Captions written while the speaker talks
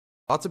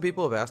Lots of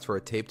people have asked for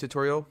a tape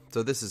tutorial,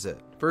 so this is it.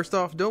 First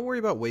off, don't worry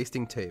about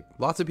wasting tape.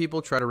 Lots of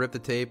people try to rip the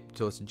tape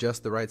till it's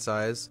just the right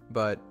size,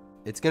 but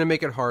it's gonna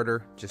make it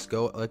harder. Just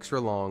go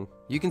extra long.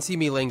 You can see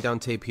me laying down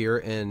tape here,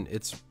 and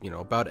it's,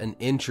 about an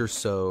inch or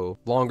so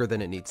longer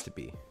than it needs to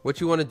be.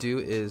 What you wanna do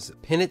is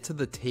pin it to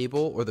the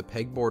table or the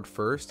pegboard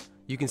first.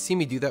 You can see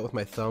me do that with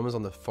my thumbs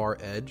on the far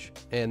edge,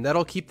 and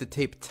that'll keep the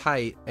tape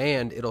tight,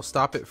 and it'll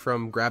stop it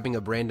from grabbing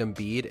a random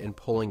bead and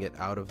pulling it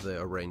out of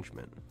the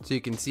arrangement. So you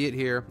can see it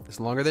here,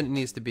 it's longer than it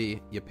needs to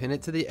be. You pin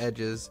it to the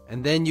edges,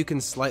 and then you can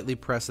slightly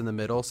press in the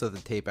middle so the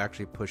tape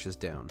actually pushes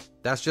down.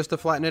 That's just to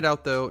flatten it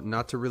out though,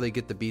 not to really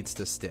get the beads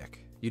to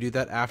stick. You do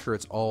that after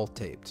it's all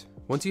taped.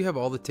 Once you have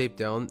all the tape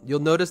down, you'll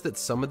notice that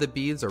some of the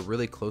beads are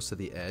really close to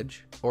the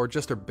edge, or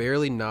just are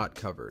barely not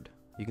covered.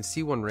 You can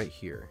see one right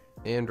here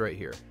and right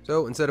here.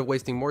 So instead of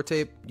wasting more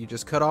tape, you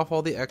just cut off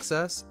all the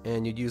excess,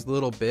 and you'd use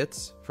little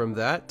bits from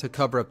that to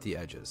cover up the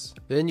edges.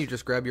 Then you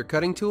just grab your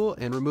cutting tool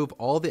and remove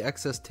all the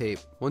excess tape.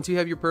 Once you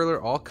have your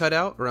perler all cut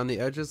out around the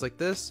edges like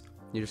this,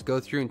 you just go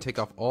through and take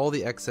off all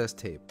the excess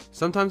tape.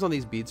 Sometimes on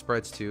these bead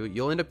sprites too,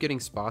 you'll end up getting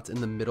spots in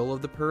the middle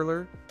of the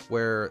perler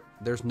where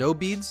there's no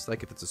beads,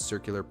 like if it's a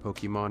circular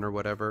Pokemon or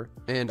whatever,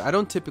 and I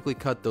don't typically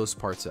cut those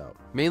parts out.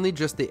 Mainly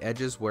just the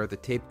edges where the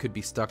tape could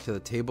be stuck to the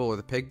table or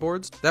the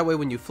pegboards. That way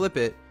when you flip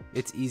it,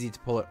 it's easy to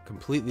pull it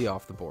completely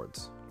off the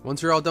boards.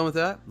 Once you're all done with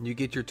that, you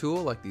get your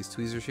tool, like these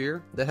tweezers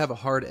here, that have a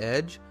hard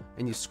edge,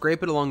 and you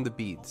scrape it along the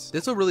beads.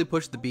 This will really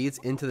push the beads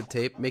into the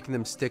tape, making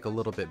them stick a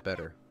little bit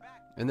better.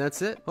 And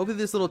that's it. Hopefully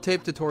this little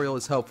tape tutorial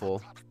is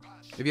helpful.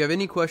 If you have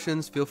any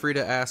questions, feel free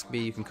to ask me.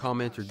 You can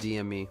comment or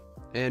DM me.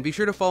 And be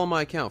sure to follow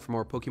my account for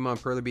more Pokemon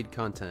Perler Bead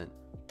content.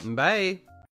 Bye!